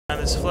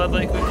This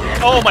floodlight quickly.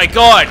 Oh my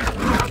god!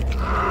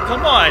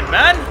 Come on,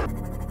 man!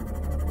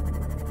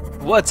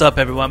 What's up,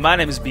 everyone? My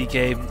name is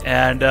BK,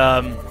 and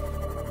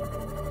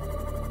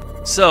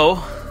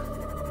so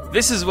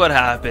this is what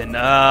happened.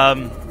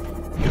 I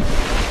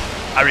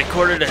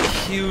recorded a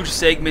huge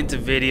segment of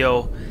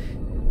video,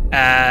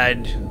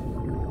 and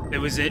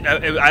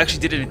I actually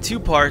did it in 2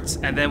 parts.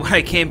 And then when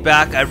I came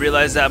back, I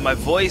realized that my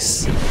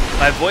voice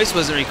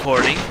wasn't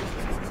recording,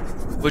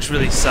 which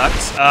really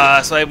sucked.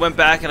 So I went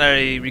back and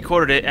I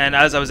recorded it, and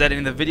as I was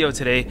editing the video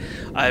today,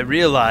 I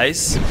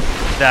realized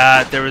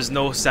that there was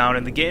no sound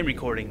in the game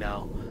recording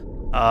now.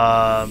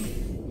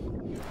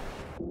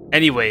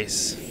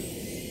 Anyways,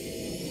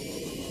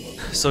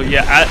 so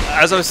yeah,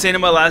 as I was saying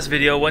in my last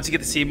video, once you get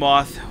the sea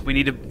moth,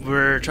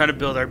 we're trying to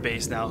build our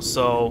base now.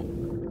 So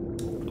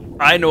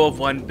I know of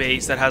one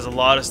base that has a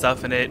lot of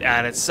stuff in it,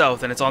 and it's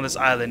south, and it's on this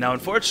island. Now,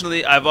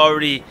 unfortunately, I've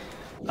already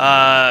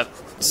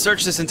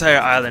search this entire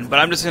island, but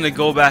I'm just gonna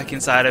go back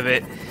inside of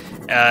it,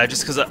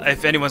 just because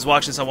if anyone's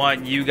watching this, I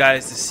want you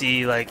guys to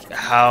see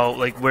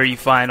where you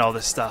find all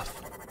this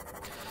stuff.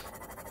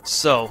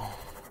 So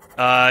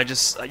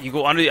you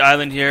go under the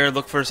island here,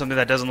 look for something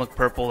that doesn't look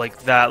purple,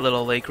 like that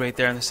little lake right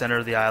there in the center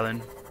of the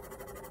island,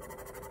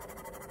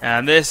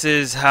 and this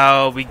is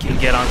how we can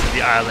get onto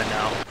the island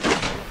now.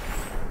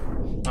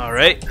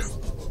 Alright,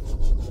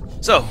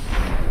 so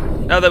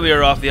now that we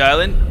are off the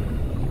island,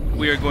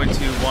 we are going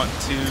to want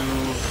to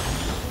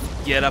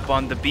get up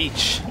on the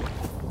beach.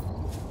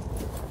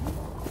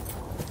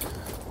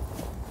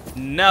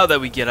 Now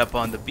that we get up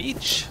on the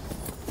beach,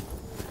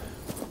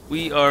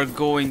 we are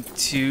going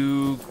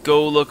to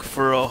go look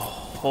for a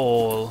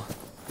hole.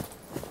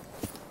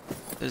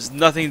 There's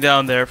nothing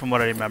down there from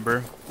what I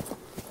remember.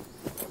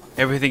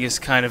 Everything is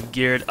kind of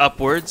geared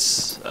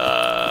upwards.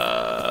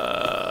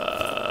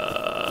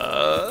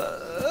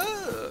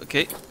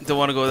 Okay, don't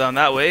want to go down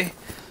that way.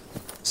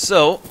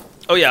 So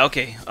oh yeah,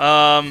 okay.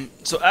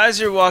 So as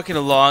you're walking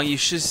along, you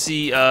should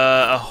see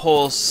a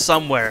hole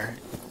somewhere.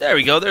 There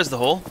we go, there's the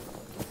hole.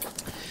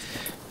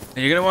 And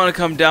you're going to want to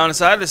come down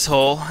inside this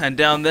hole, and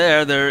down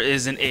there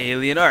is an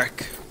alien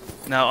arc.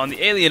 Now on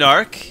the alien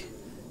arc,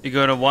 you're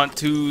going to want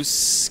to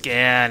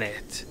scan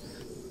it.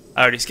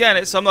 I already scanned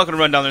it, so I'm not going to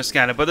run down there and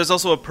scan it, but there's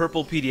also a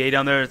purple PDA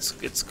down there.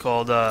 It's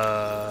called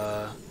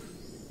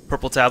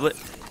purple tablet.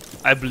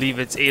 I believe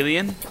it's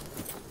alien.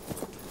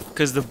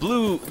 Because the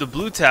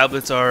blue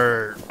tablets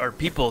are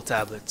people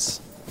tablets.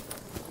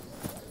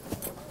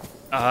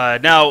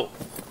 Now,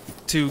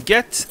 to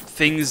get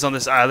things on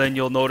this island,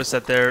 you'll notice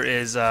that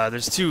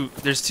there's two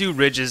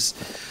ridges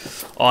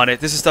on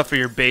it. This is stuff for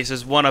your base.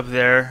 There's one up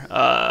there.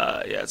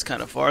 Yeah, it's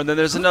kind of far. And then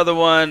there's another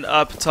one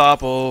up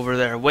top over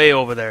there, way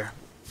over there.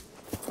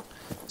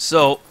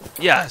 So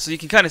yeah, so you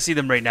can kind of see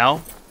them right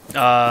now.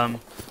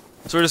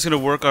 So we're just gonna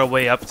work our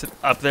way up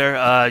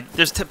there.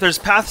 There's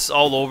paths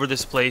all over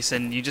this place,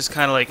 and you just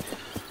kind of like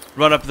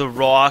run up the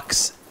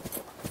rocks.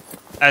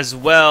 As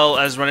well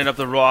as running up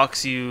the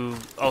rocks, you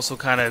also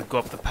kind of go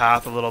up the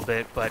path a little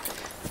bit, but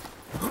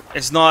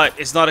it's not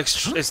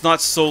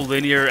so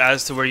linear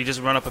as to where you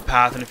just run up a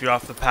path, and if you're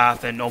off the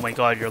path, and oh my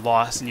god, you're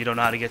lost and you don't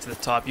know how to get to the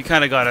top. You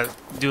kind of gotta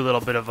do a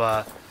little bit of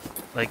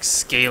like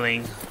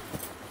scaling.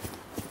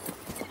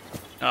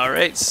 All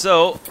right,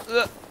 so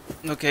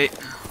okay.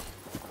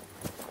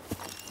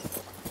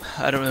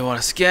 I don't really want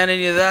to scan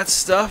any of that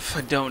stuff.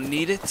 I don't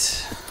need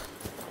it.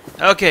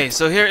 Okay,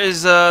 so here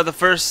is the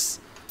first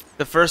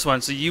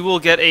one. So you will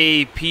get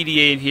a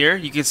PDA in here.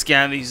 You can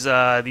scan these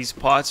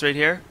pots right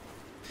here.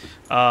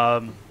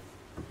 You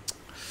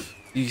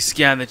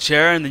scan the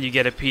chair, and then you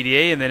get a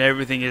PDA, and then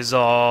everything is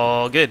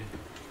all good.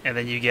 And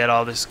then you get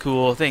all this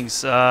cool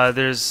things. Oh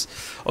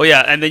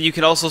yeah, and then you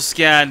can also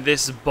scan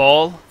this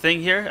ball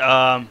thing here.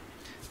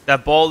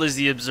 That ball is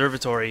the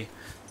observatory.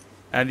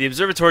 And the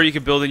observatory you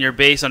can build in your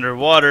base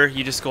underwater.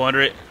 You just go under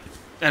it,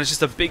 and it's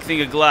just a big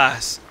thing of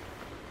glass.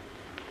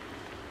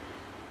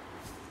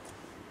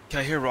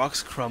 I hear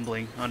rocks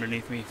crumbling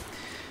underneath me.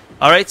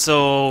 Alright,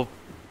 so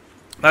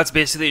that's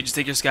basically it. Just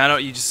take your scan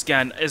out. You just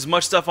scan as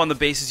much stuff on the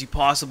base as you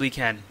possibly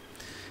can.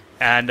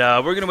 And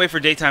we're going to wait for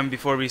daytime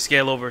before we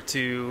scale over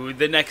to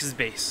the next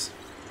base.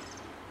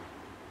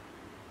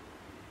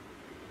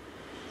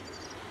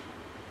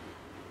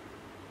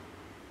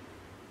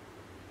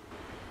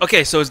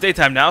 Okay, so it's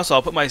daytime now, so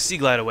I'll put my sea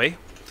glide away.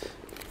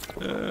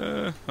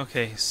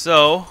 Okay,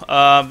 so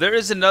there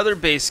is another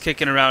base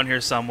kicking around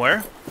here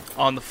somewhere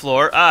on the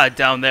floor. Ah,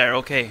 down there.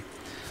 Okay,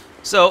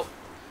 so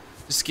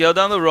just scale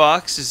down the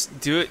rocks. Just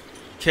do it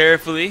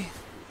carefully.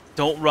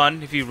 Don't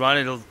run. If you run,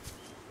 it'll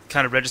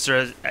kind of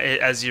register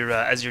as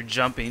you're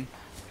jumping.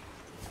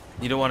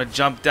 You don't want to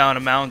jump down a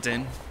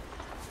mountain.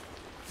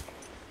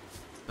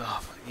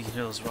 Oh, you can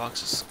hear those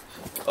rocks.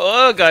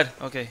 Oh god.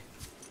 Okay.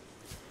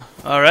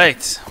 All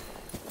right.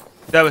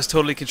 That was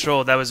totally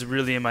controlled. That was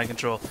really in my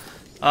control.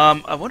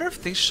 I wonder if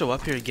things show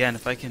up here again,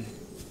 if I can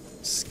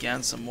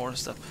scan some more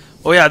stuff.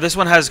 Oh yeah, this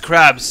one has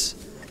crabs.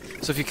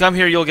 So if you come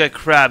here, you'll get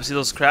crabs. See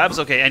those crabs?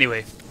 Okay,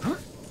 anyway.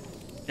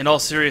 In all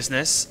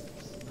seriousness,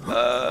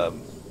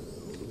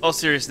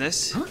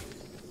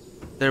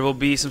 There will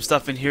be some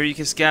stuff in here you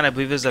can scan. I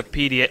believe there's a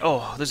PDA.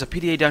 Oh, there's a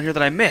PDA down here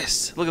that I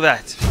missed. Look at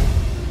that.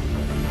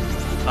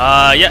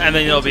 Yeah, and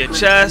then there'll be a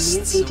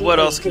chest. What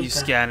else can you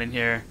scan in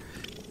here?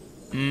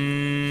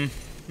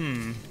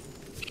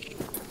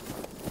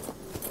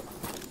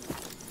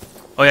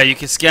 Oh yeah, you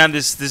can scan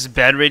this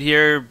bed right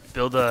here.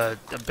 Build a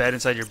bed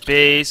inside your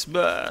base.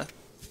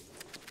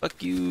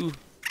 Fuck you.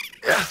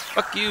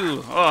 Fuck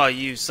you. Oh,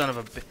 you son of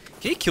a bitch.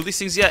 Can you kill these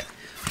things yet?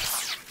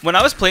 When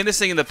I was playing this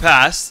thing in the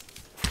past,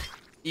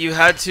 you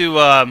had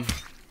to,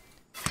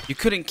 you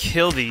couldn't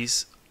kill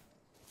these.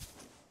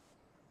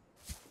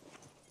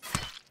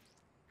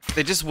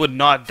 They just would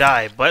not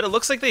die. But it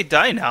looks like they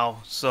die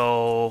now.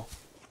 So,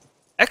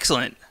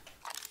 excellent.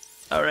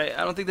 Alright,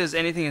 I don't think there's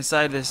anything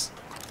inside this.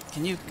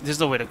 Can you? There's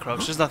no way to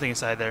crouch. There's nothing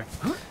inside there.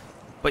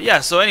 But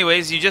yeah, so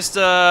anyways, you just,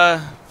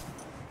 yeah,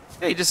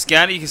 you just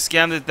scan it. You can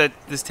scan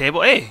this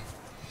table. Hey!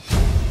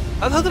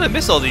 How the hell did I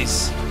miss all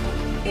these?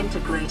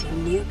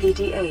 Integrating new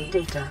PDA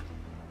data.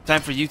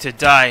 Time for you to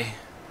die.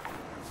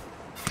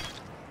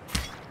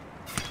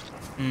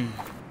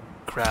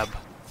 Crab.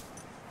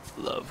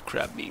 Love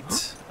crab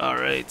meat.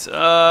 Alright.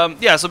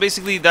 Yeah, so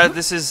basically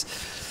this is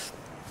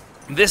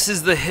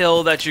the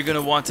hill that you're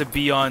gonna want to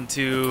be on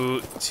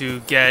to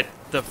get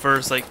the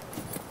first like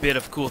bit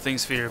of cool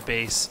things for your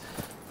base.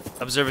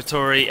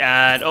 Observatory,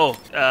 and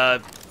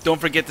don't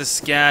forget to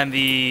scan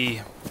the,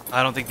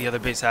 I don't think the other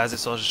base has it,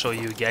 so I'll just show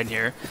you again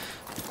here.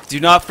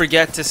 Do not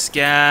forget to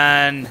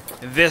scan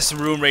this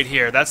room right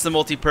here. That's the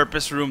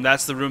multi-purpose room.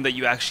 That's the room that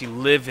you actually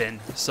live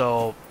in.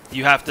 So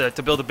you have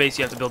to build a base,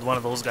 you have to build one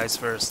of those guys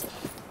first.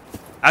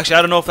 Actually,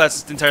 I don't know if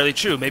that's entirely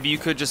true. Maybe you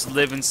could just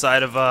live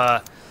inside of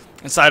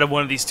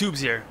one of these tubes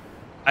here.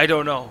 I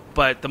don't know,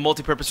 but the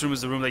multi-purpose room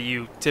is the room that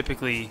you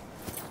typically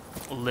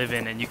live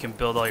in, and you can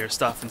build all your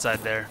stuff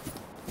inside there.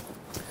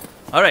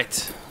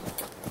 Alright,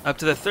 up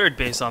to the third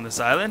base on this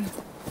island,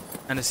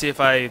 and to see if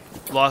I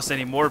lost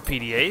any more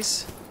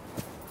PDAs.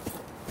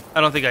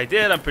 I don't think I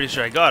did. I'm pretty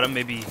sure I got them.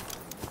 Maybe,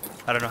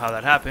 I don't know how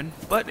that happened,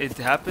 but it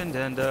happened,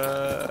 and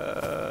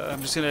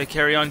I'm just gonna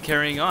carry on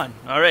carrying on.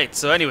 Alright,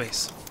 so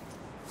anyways,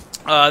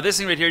 this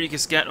thing right here you can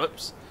scan.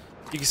 Whoops,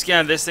 you can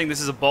scan this thing.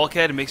 This is a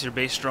bulkhead. It makes your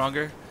base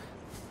stronger.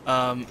 Did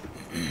I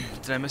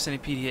miss any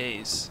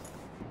PDAs?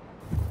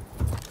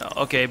 No,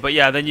 okay, but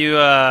yeah, then you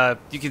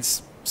can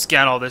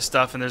scan all this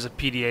stuff, and there's a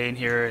PDA in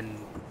here, and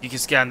you can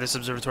scan this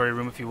observatory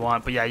room if you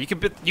want. But yeah, you can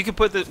put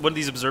one of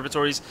these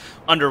observatories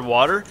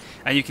underwater,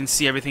 and you can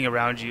see everything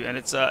around you, and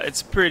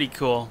it's pretty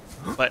cool.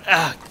 But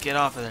get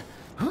off of there.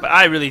 But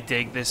I really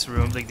dig this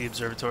room, like the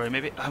observatory.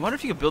 Maybe I wonder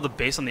if you could build a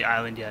base on the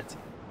island yet.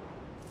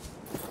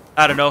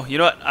 I don't know. You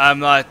know what? I'm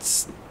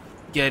not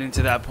getting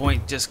to that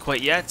point just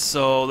quite yet.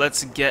 So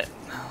let's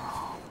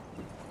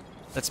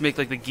make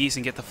like the geese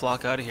and get the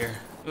flock out of here.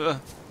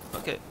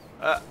 Okay.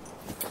 I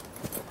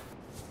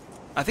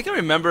think I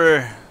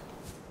remember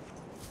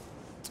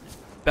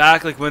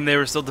back like when they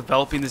were still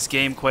developing this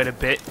game quite a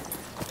bit.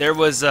 There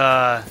was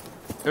like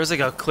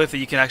a cliff that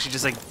you can actually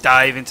just like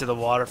dive into the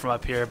water from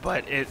up here,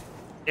 but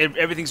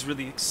everything's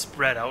really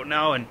spread out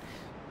now, and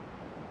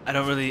I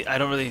don't really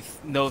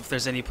know if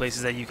there's any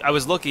places that I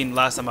was looking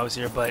last time I was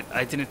here, but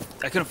I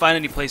couldn't find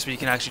any place where you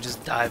can actually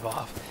just dive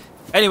off.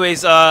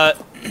 Anyways,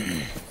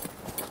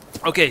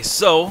 okay,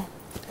 so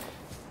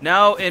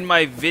now in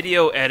my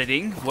video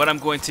editing, what I'm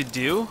going to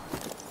do,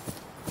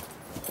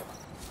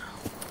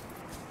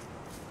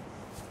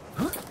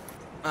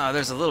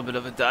 there's a little bit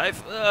of a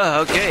dive.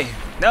 Okay,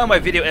 now in my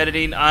video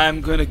editing,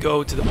 I'm gonna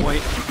go to the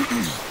point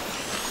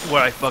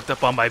where I fucked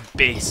up on my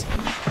base.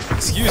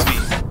 Excuse me.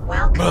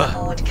 Welcome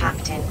aboard,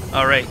 Captain.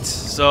 Alright,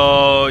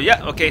 so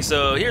yeah, okay,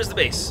 so here's the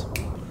base.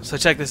 So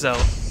check this out.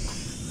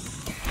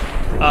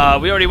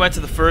 We already went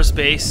to the first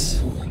base.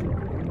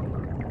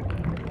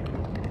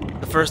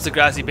 The first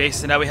degrassi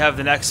base, and now we have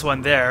the next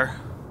one there.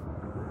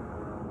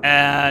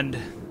 And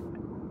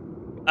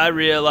I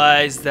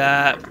realized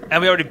that,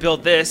 and we already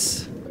built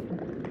this.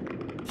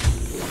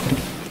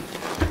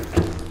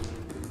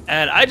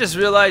 And I just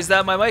realized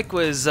that my mic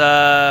was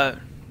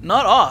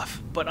not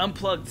off, but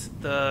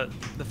unplugged. The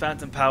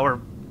phantom power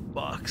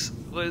box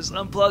was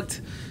unplugged.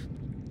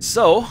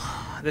 So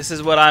this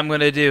is what I'm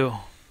gonna do.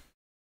 I'm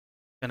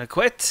gonna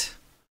quit,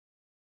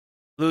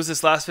 lose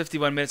this last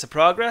 51 minutes of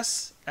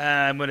progress, and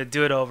I'm gonna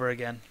do it over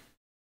again.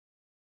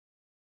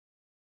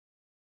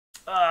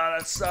 Ah,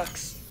 that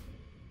sucks.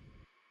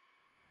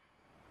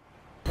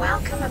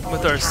 Welcome aboard,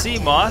 With our sea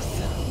moth,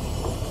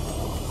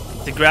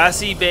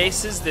 degrassi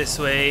base is this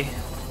way.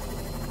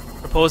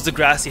 Proposed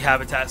degrassi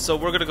habitat. So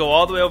we're gonna go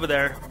all the way over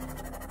there.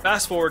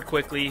 Fast forward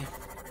quickly,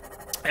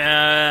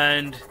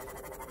 and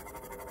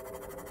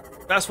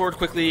we're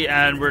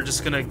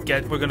just gonna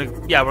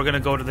we're gonna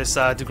go to this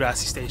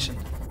degrassi station.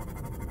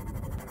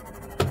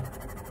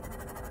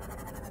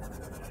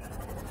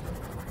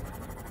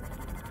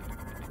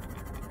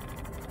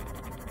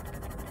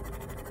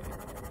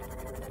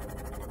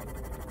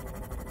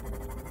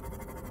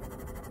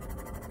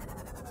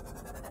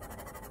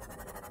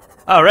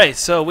 Alright,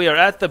 so we are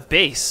at the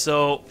base.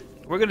 So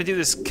we're gonna do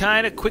this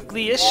kind of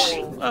quickly-ish.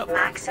 Oh.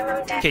 Maximum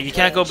depth Okay, you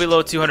can't go range.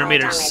 below 200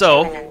 meters. Damage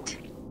So imminent.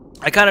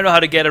 I kind of know how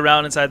to get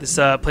around inside this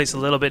place a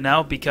little bit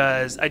now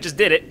because I just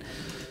did it.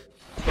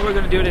 But we're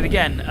gonna do it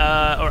again,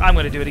 or I'm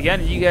gonna do it again.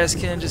 And you guys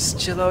can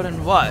just chill out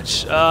and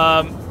watch.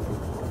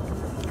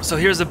 So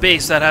here's a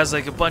base that has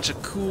like a bunch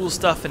of cool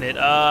stuff in it.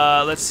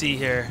 Let's see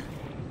here.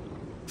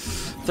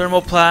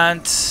 Thermal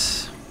plant,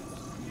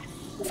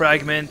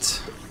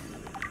 fragment,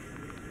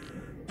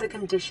 The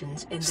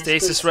conditions in this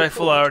stasis base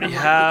rifle I report already are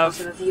have.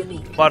 because of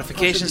unique,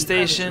 Modification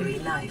possibly station.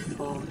 predatory life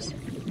forms.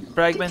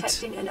 Fragment.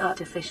 Detecting an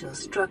artificial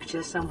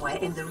structure somewhere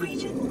in the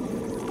region.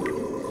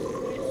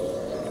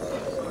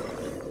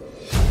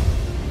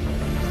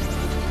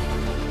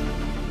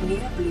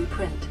 New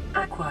blueprint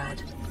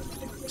acquired.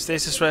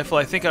 Stasis rifle,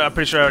 I'm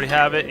pretty sure I already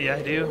have it. Yeah,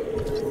 I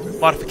do.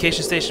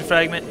 Modification station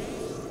fragment.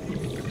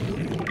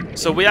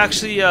 So we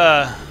actually,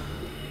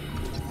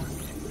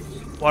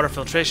 water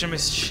filtration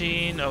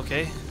machine,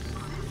 okay.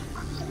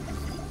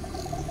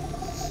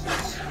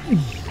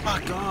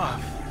 Fuck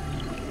off.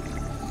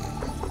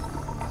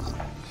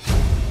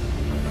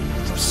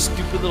 Some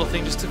stupid little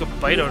thing just took a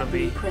bite out of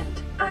me.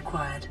 Blueprint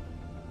acquired.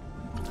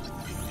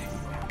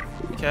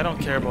 Okay, I don't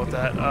care about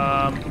that.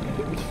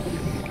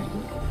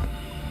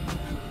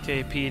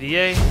 Okay,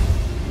 PDA.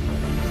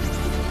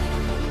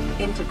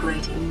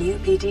 Integrating new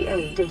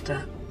PDA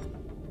data.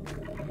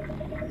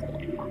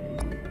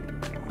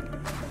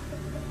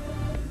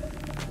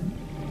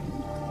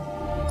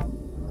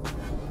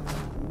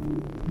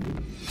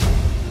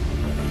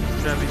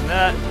 Grabbing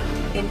that.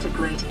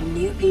 Integrating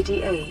new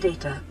PDA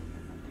data.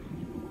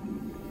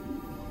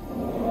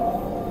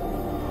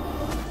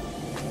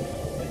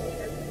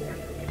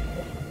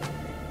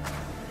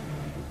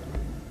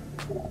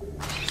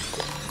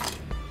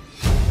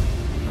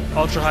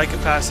 Ultra high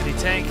capacity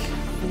tank.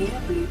 New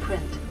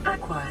blueprint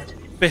acquired.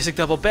 Basic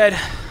double bed.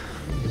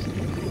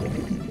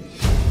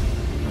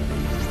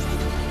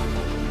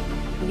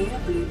 New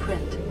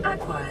blueprint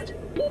acquired.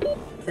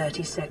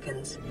 30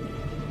 seconds.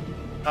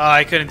 Oh,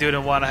 I couldn't do it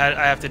in one. I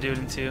have to do it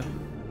in two.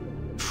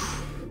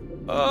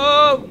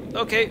 Oh,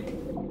 okay.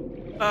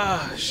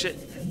 Ah, shit.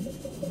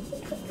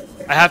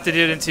 I have to do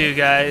it in two,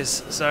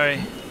 guys.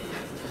 Sorry.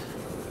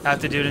 I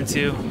have to do it in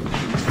two.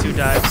 Two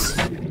dives.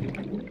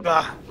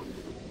 Ah.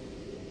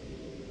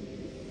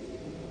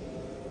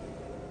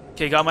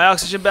 Okay, got my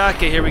oxygen back.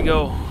 Okay, here we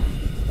go.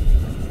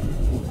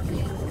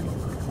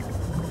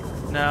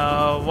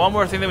 Now, one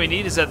more thing that we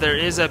need is that there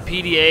is a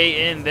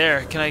PDA in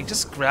there. Can I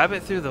just grab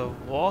it through the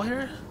wall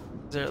here?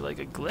 Is there like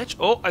a glitch?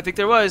 Oh, I think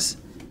there was.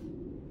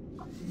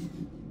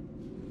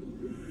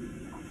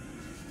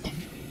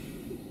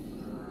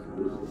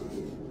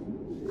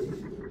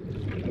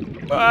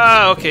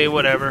 Ah, okay,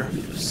 whatever.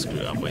 Screw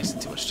it, I'm wasting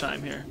too much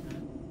time here.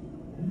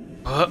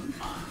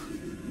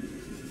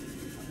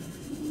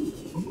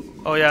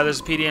 Oh yeah, there's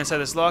a PDA inside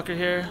this locker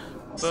here.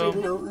 Boom.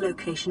 Signal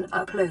location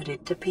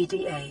uploaded to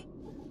PDA.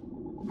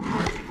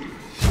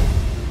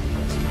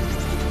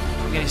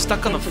 I'm getting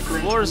stuck on the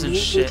Integrating floors and new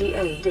shit.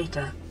 PDA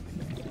data.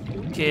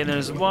 Okay, and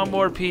there's one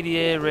more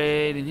PDA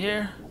right in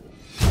here.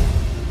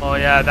 Oh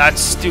yeah, that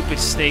stupid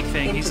snake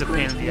thing. He's a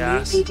pain in the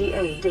ass.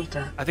 Integrating new PDA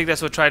data. I think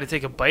that's what tried to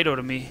take a bite out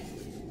of me.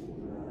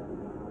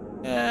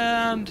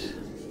 And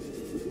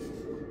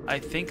I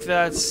think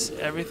that's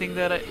everything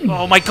that I...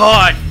 Oh my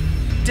god!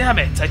 Damn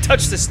it! I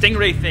touched the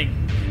stingray thing.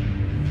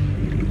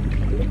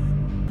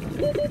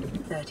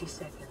 30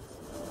 seconds.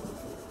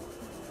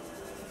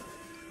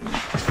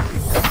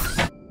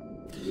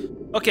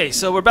 Okay,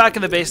 so we're back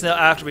in the base now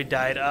after we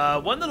died.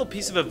 One little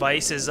piece of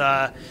advice is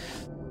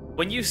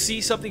when you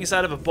see something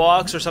inside of a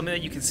box or something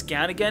that you can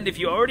scan again, if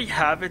you already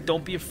have it,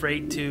 don't be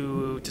afraid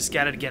to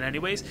scan it again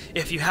anyways.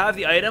 If you have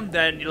the item,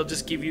 then it'll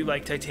just give you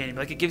like titanium.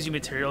 Like it gives you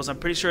materials. I'm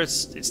pretty sure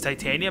it's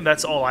titanium.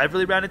 That's all I've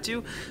really ran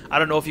into. I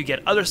don't know if you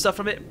get other stuff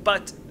from it,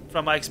 but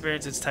from my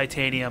experience, it's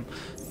titanium.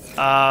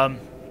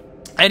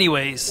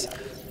 Anyways,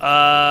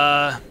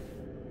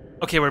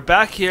 okay, we're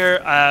back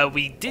here.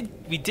 We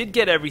did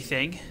get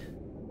everything.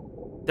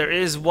 There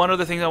is one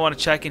other thing I want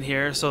to check in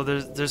here. So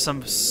there's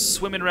some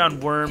swimming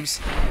around worms.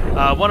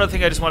 One other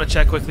thing I just want to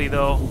check quickly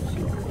though.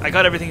 I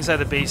got everything inside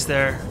the base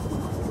there.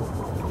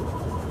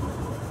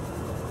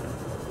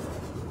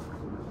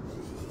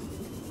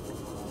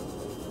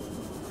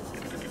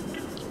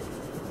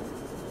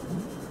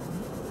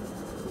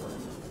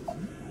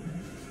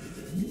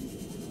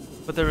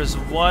 But there's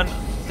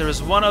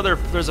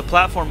a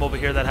platform over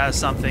here that has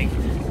something.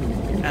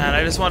 And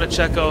I just want to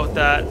check out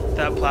that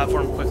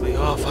platform quickly.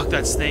 Oh fuck,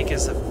 that snake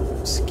is a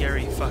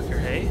scary fucker,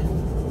 hey?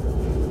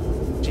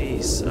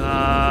 Jeez.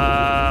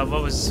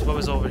 What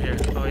was over here?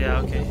 Oh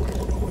yeah, okay.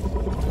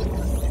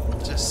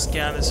 Just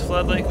scan this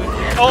floodlight quickly.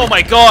 Oh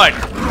my god!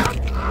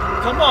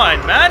 Come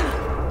on, man!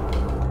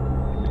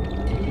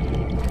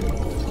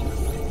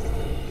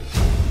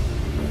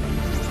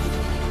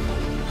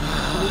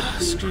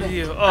 Screw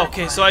you. Oh,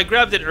 okay, so I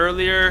grabbed it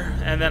earlier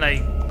and then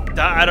I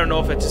don't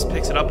know if it just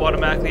picks it up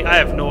automatically. I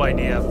have no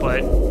idea,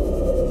 but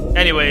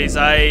anyways,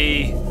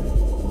 I'm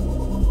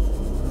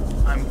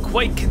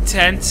quite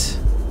content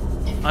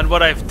on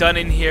what I've done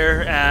in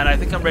here, and I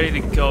think I'm ready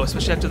to go,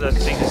 especially after that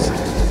thing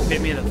just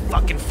hit me in the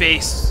fucking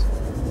face.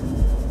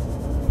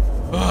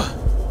 Ugh.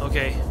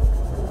 Okay.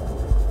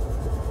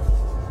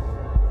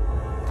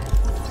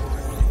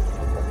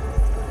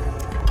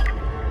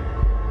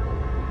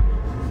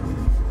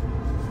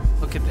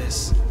 Look at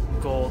this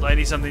gold. I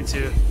need something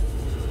to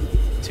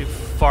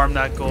farm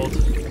that gold.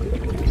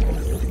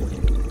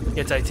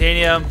 Get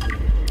titanium.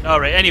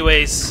 Alright,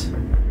 anyways.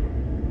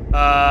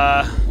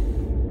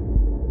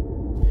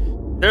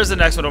 There's the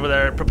next one over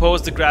there.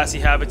 Proposed degrassi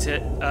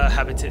habitat.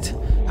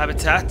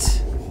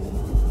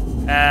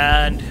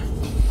 And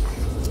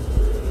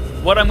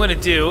what I'm gonna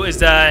do is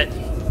that...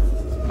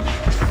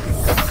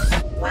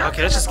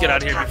 Okay, let's just get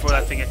out of here before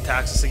that thing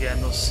attacks us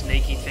again. Those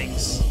snaky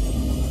things.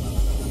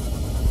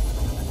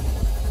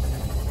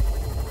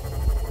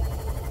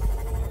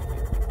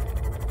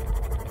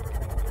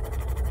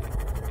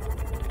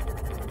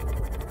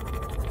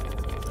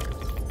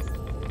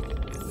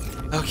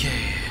 Okay.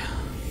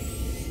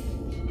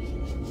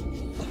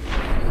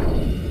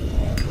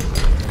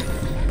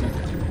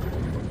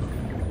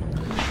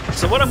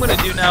 So what I'm going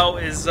to do now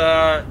is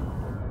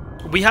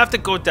we have to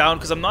go down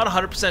because I'm not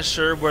 100%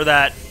 sure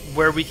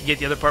where we can get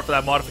the other part for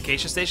that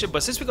modification station.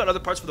 But since we got other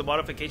parts for the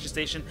modification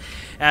station,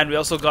 and we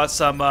also got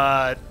some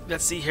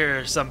let's see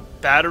here, some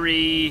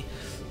battery.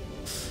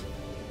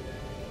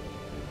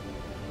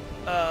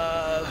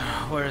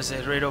 Where is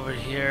it? Right over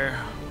here.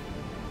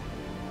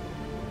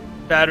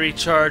 Battery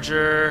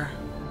charger.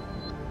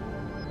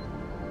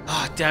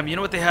 Oh, damn, you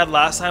know what they had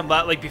last time?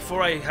 Like,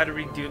 before I had to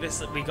redo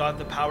this, we got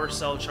the power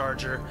cell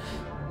charger.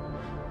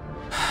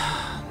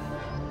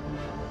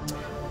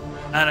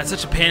 And it's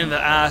such a pain in the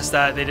ass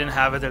that they didn't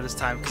have it there this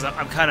time, because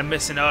I'm kind of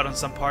missing out on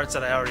some parts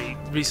that I already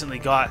recently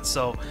got.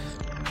 So,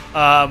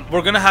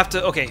 we're going to have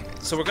to... Okay,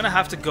 so we're going to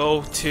have to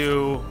go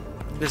to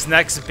this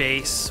next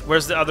base.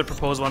 Where's the other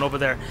proposed one? Over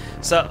there.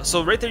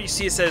 So right there you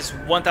see it says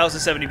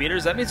 1,070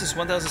 meters. That means it's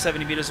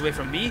 1,070 meters away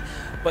from me,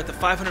 but the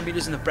 500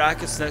 meters in the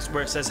brackets next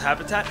where it says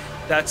habitat,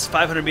 that's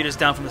 500 meters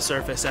down from the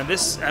surface. And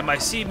my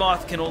sea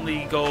moth can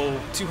only go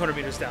 200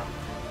 meters down.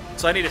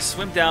 So I need to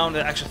swim down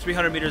the extra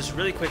 300 meters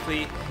really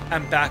quickly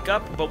and back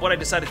up. But what I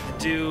decided to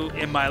do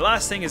in my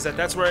last thing is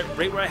that's right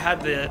where I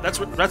had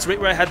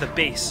the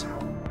base.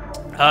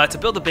 To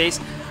build the base,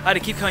 I had to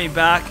keep coming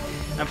back.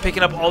 I'm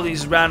picking up all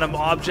these random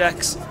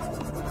objects.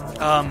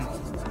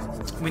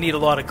 We need a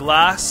lot of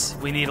glass,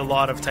 we need a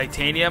lot of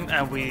titanium,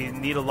 and we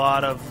need a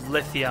lot of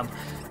lithium.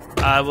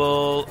 I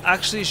will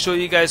actually show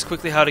you guys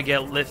quickly how to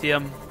get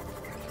lithium.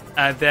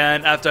 And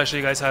then after I show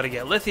you guys how to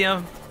get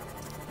lithium,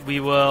 we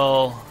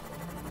will...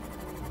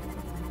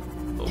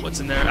 Oh, what's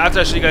in there?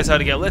 After I show you guys how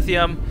to get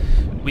lithium,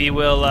 we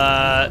will...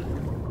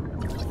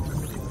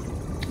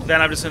 Then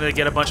I'm just going to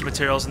get a bunch of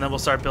materials, and then we'll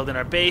start building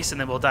our base,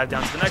 and then we'll dive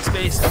down to the next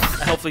base, and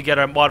hopefully get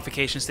our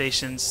modification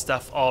station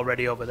stuff all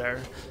ready over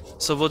there.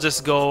 So we'll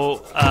just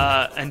go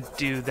and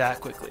do that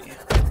quickly.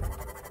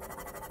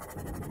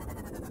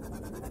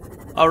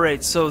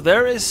 Alright, so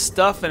there is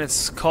stuff, and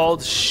it's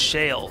called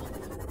shale.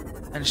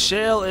 And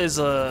shale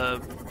is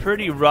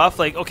pretty rough.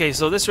 Like, okay,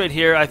 so this right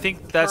here, I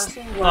think that's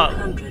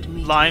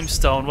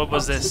limestone. What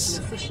was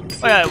this?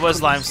 Oh yeah, it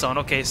was limestone.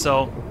 Okay,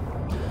 so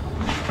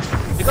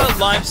we got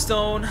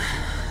limestone.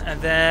 And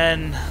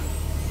then,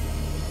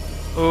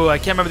 oh, I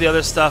can't remember the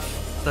other stuff.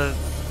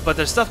 But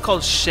there's stuff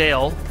called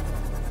shale.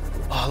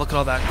 Oh, look at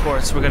all that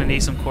quartz. We're gonna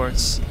need some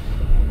quartz.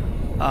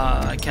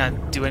 I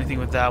can't do anything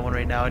with that one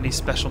right now. I need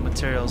special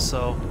materials.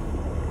 So,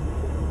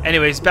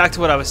 anyways, back to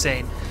what I was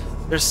saying.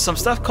 There's some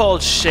stuff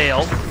called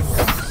shale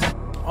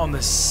on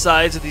the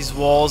sides of these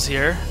walls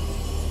here,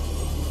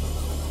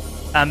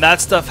 and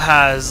that stuff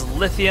has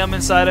lithium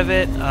inside of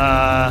it.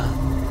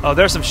 Oh,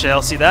 there's some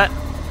shale. See that?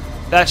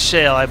 That's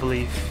shale, I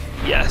believe.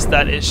 Yes,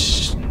 that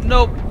is...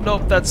 Nope,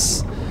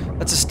 that's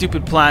a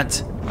stupid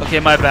plant. Okay,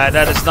 my bad.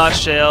 That is not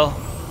shale.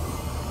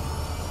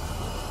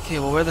 Okay,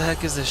 well, where the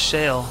heck is this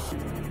shale?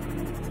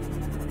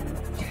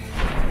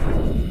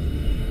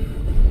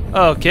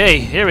 Okay,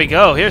 here we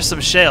go. Here's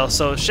some shale.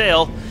 So,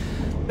 shale,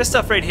 this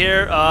stuff right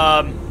here,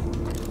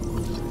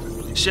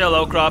 shale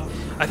outcrop,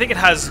 I think it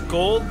has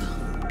gold,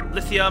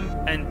 lithium,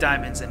 and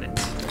diamonds in it.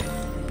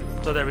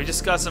 So there, we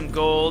just got some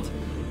gold.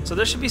 So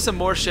there should be some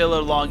more shale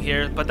along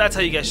here, but that's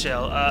how you get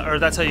shale, or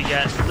that's how you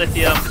get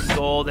lithium,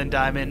 gold, and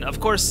diamond. Of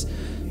course,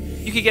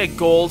 you could get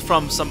gold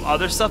from some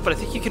other stuff, but I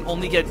think you can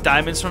only get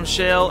diamonds from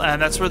shale,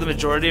 and that's where the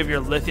majority of your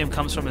lithium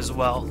comes from as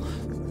well.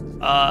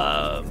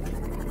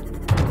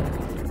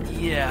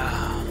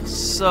 Yeah.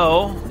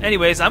 So,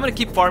 anyways, I'm gonna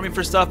keep farming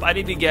for stuff. I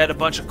need to get a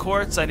bunch of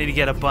quartz. I need to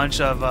get a bunch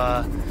of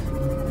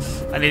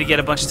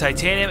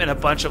titanium and a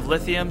bunch of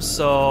lithium.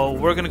 So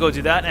we're gonna go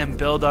do that and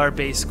build our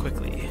base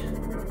quickly.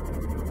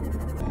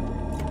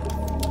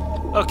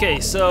 Okay,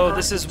 so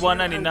this is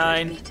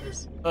 199.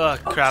 Oh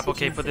crap!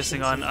 Okay, put this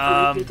thing on.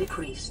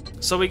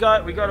 So we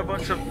got a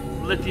bunch of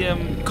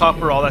lithium,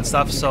 copper, all that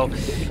stuff. So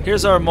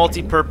here's our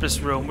multi-purpose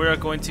room. We're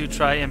going to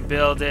try and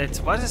build it.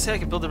 Why does it say I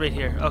can build it right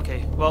here?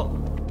 Okay, well,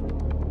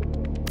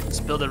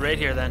 let's build it right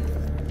here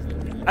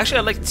then. Actually,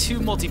 I like 2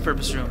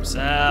 multi-purpose rooms.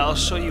 I'll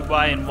show you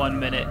why in 1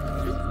 minute.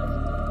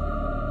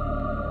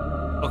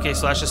 Okay,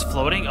 so that's just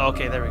floating?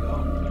 Okay, there we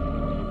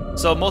go.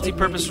 So,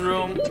 multi-purpose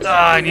room.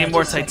 Ah, I need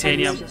more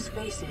titanium.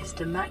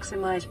 To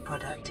maximize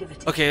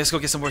productivity. Okay, let's go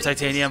get some more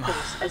titanium.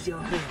 As your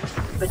home,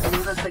 but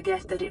never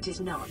forget that it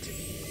is not.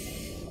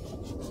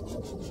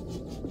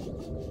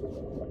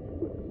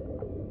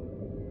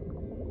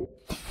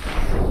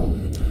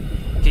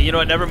 Okay, you know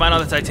what? Never mind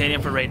on the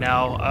titanium for right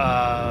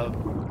now.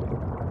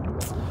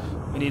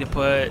 We need to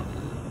put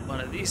one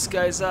of these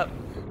guys up.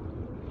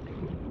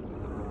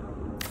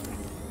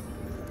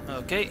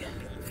 Okay.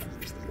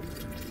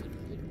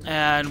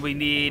 And we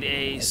need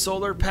a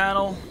solar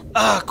panel.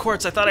 Ah,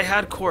 quartz. I thought I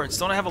had quartz.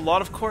 Don't I have a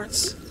lot of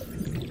quartz?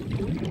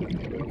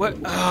 What?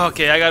 Oh,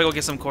 okay, I gotta go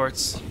get some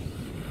quartz.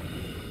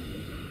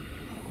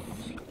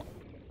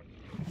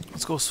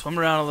 Let's go swim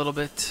around a little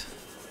bit.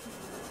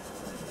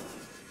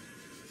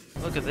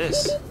 Look at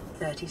this.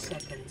 30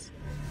 seconds.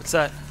 What's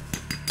that?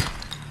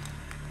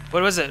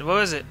 What was it? What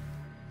was it?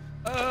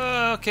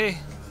 Okay.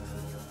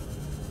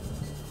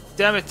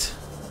 Damn it.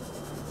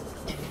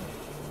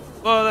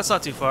 Well, that's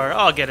not too far.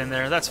 I'll get in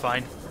there. That's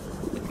fine.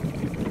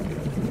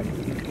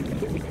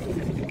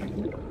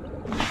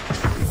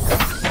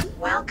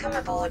 Welcome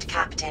aboard,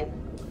 Captain.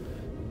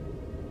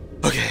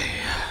 Okay.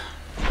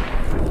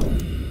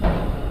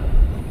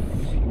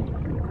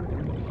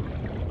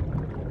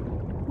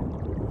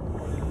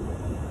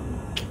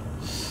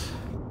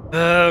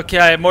 Okay,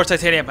 I have more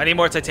titanium. I need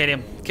more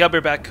titanium. Okay, I'll be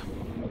back.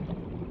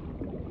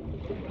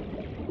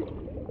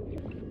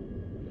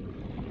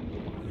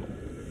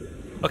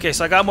 Okay,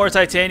 so I got more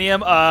titanium.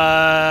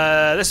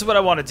 This is what I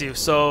want to do.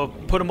 So,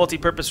 put a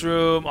multi-purpose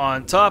room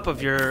on top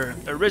of your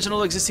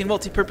original existing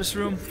multi-purpose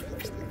room.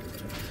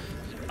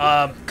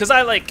 Because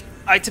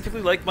I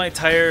typically like my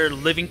entire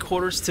living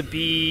quarters to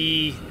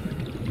be...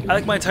 I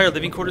like my entire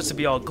living quarters to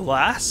be all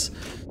glass.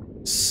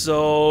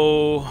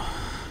 So...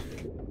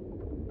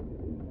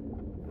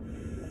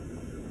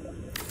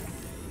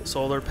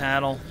 solar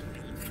panel.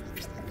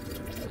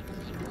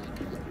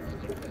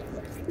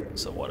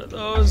 So one of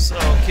those.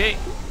 Okay.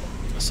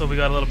 So we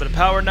got a little bit of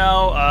power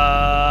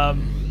now.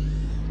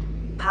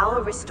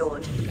 Power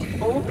restored.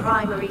 All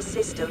primary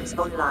systems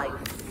online.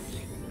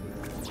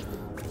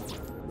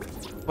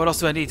 What else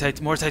do I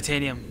need? More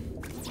titanium.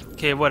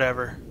 Okay,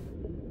 whatever.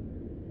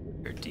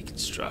 Here,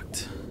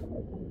 deconstruct.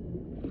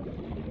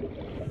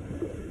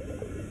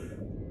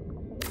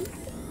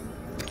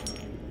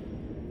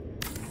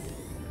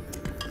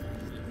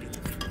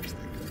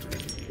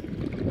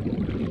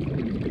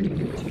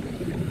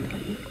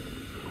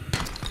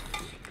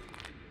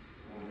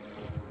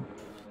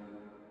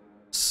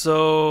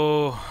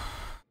 So,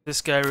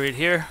 this guy right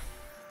here.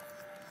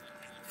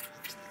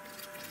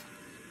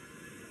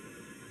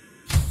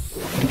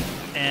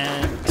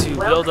 And to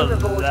build a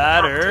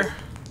ladder.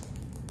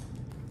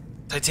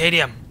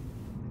 Titanium.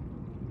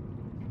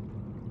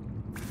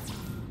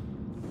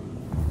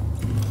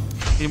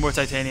 Need more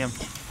titanium.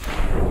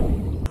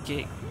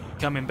 Okay,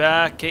 coming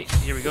back. Okay,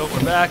 here we go.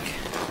 We're back.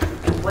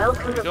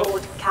 Welcome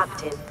aboard,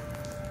 Captain.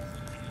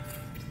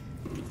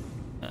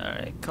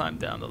 Alright, climb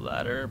down the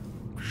ladder.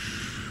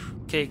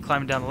 Okay,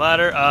 climbing down the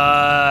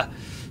ladder.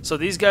 So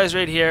these guys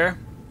right here,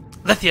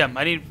 lithium.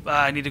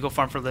 I need to go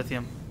farm for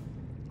lithium.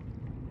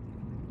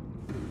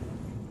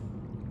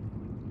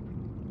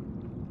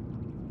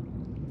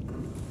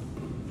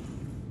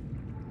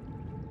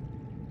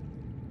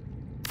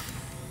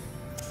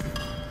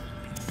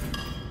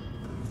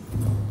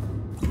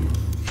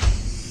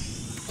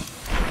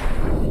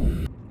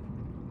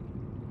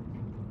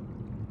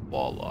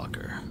 Wall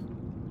locker,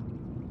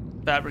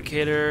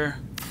 fabricator.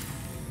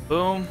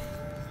 Boom.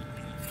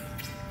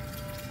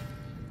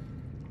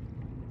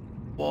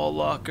 Wall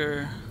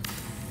locker.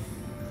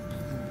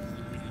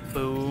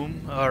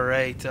 Boom.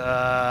 Alright.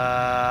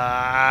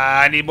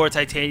 I need more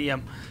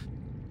titanium.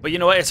 But you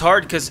know what? It's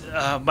hard because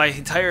my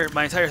entire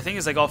thing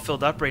is like all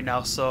filled up right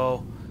now.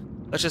 So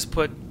let's just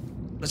put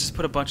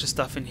a bunch of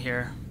stuff in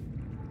here.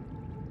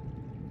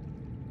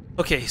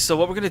 Okay, so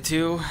what we're gonna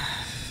do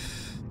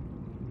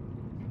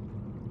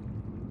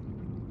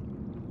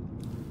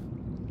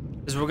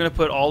is we're gonna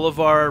put all of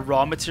our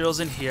raw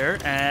materials in here,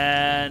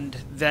 and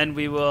then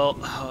we will.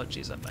 Oh,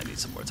 jeez, I need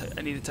some more.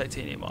 I need the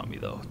titanium on me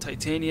though.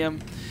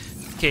 Titanium.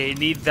 Okay,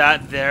 need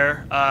that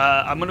there.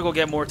 I'm gonna go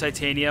get more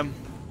titanium,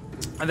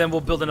 and then we'll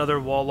build another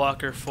wall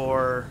locker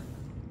for.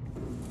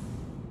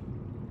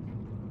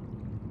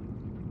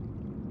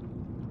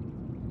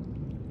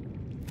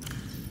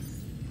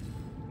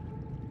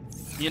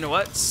 You know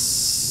what?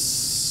 Screw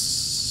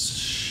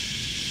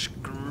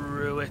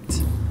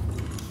it.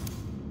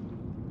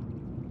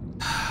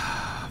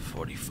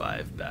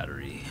 45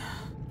 battery.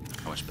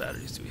 How much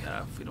batteries do we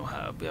have? We don't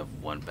have. We have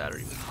one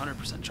battery with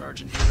 100%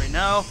 charge in here right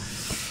now.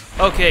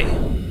 Okay.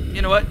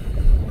 You know what?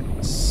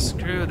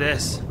 Screw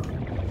this.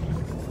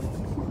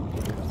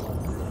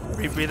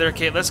 Rebreather.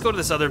 Okay, let's go to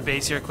this other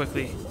base here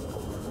quickly.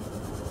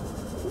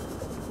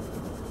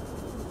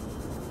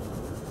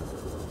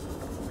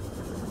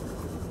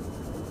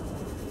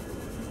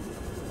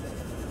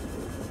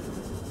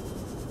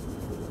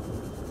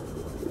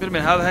 Wait a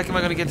minute, how the heck am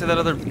I gonna get to that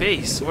other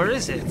base? Where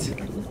is it?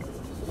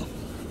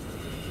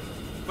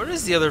 Where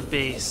is the other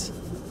base?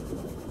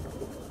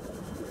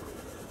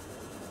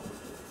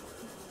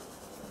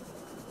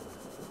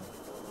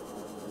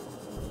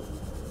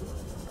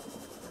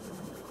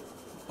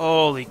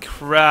 Holy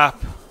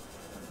crap.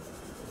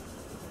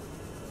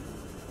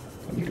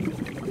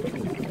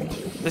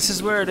 This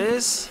is where it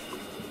is?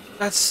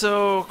 That's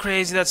so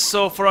crazy. That's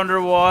so far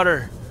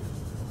underwater.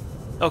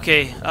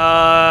 Okay,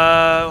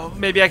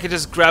 maybe I could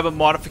just grab a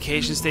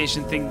modification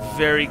station thing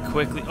very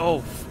quickly. Oh,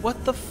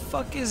 what the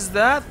fuck is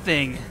that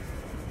thing?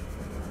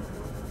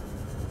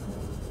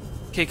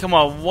 Okay, come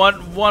on.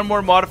 One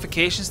more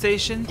modification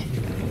station?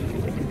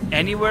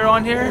 Anywhere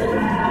on here?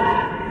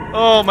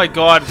 Oh my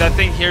god, that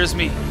thing hears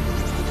me.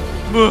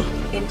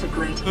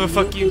 Integrating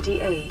fuck you.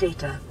 EDA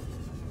data.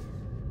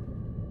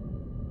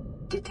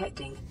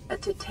 Detecting a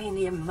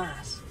titanium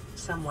mass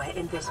somewhere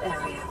in this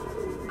area.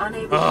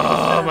 Unable to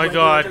confirm my whether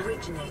god. it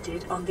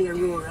originated on the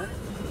Aurora.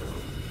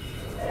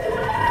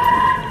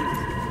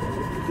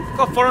 Look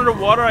how far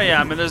underwater I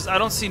am, and I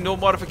don't see no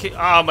modification.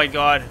 Oh my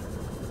god.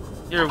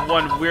 You're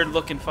one weird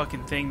looking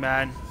fucking thing,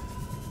 man.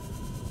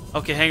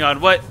 Okay, hang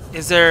on. What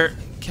is there?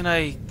 Can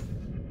I?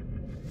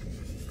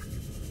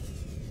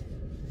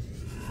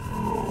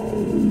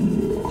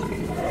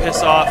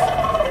 Piss off.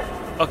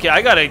 Okay,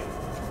 I gotta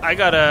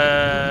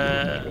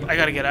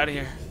get out of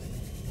here.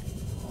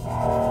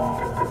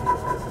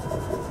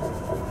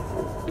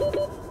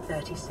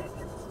 30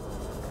 seconds.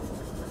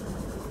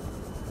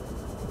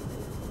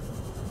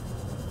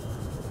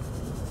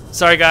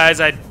 Sorry guys,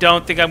 I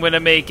don't think I'm gonna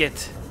make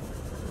it.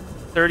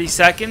 30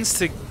 seconds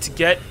to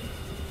get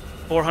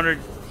 400.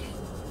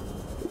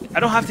 I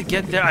don't have to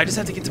get there, I just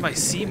have to get to my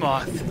sea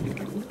moth.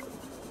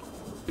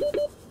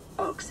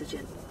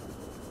 Oxygen.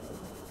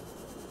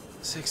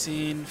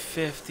 16,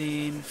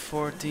 15,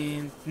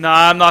 14.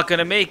 Nah, I'm not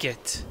gonna make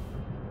it.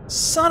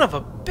 Son of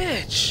a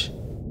bitch.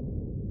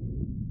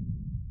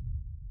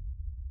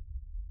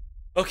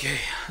 Okay,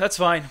 that's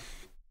fine.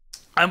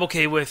 I'm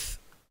okay with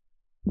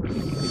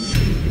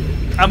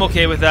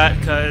that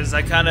because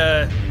I kind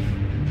of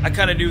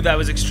knew that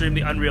was extremely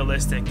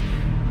unrealistic.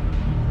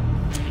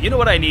 You know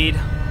what I need?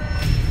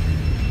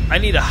 I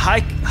need a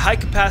high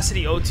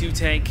capacity O2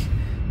 tank,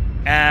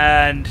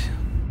 and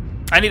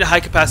I need a high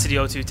capacity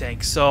O2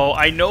 tank. So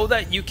I know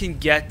that you can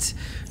get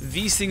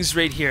these things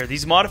right here,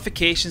 these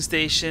modification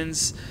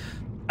stations.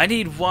 I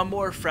need one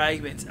more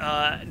fragment.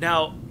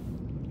 Now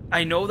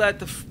I know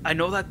that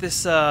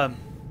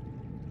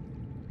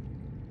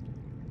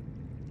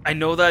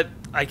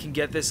I can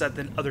get this at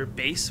the other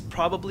base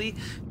probably,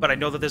 but I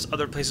know that there's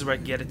other places where I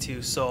can get it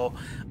to. So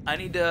I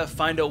need to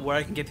find out where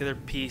I can get the other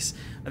piece,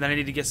 and then I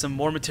need to get some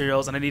more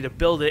materials, and I need to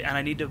build it, and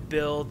I need to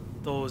build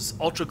those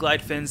ultra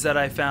glide fins that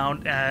I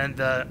found and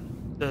the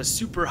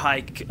super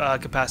high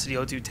capacity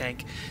O2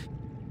 tank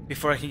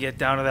before I can get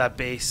down to that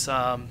base.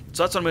 So that's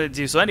what I'm going to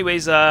do. So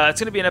anyways, it's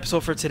going to be an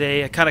episode for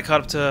today. I kind of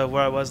caught up to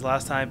where I was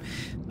last time.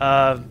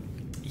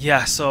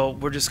 Yeah, so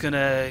we're just going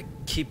to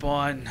keep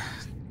on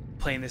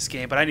playing this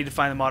game, but I need to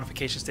find the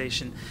modification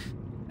station,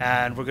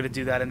 and we're going to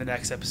do that in the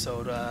next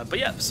episode. But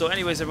yeah, so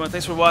anyways, everyone,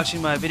 thanks for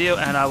watching my video,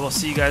 and I will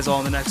see you guys all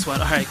in the next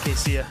one. Alright, okay,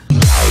 see ya.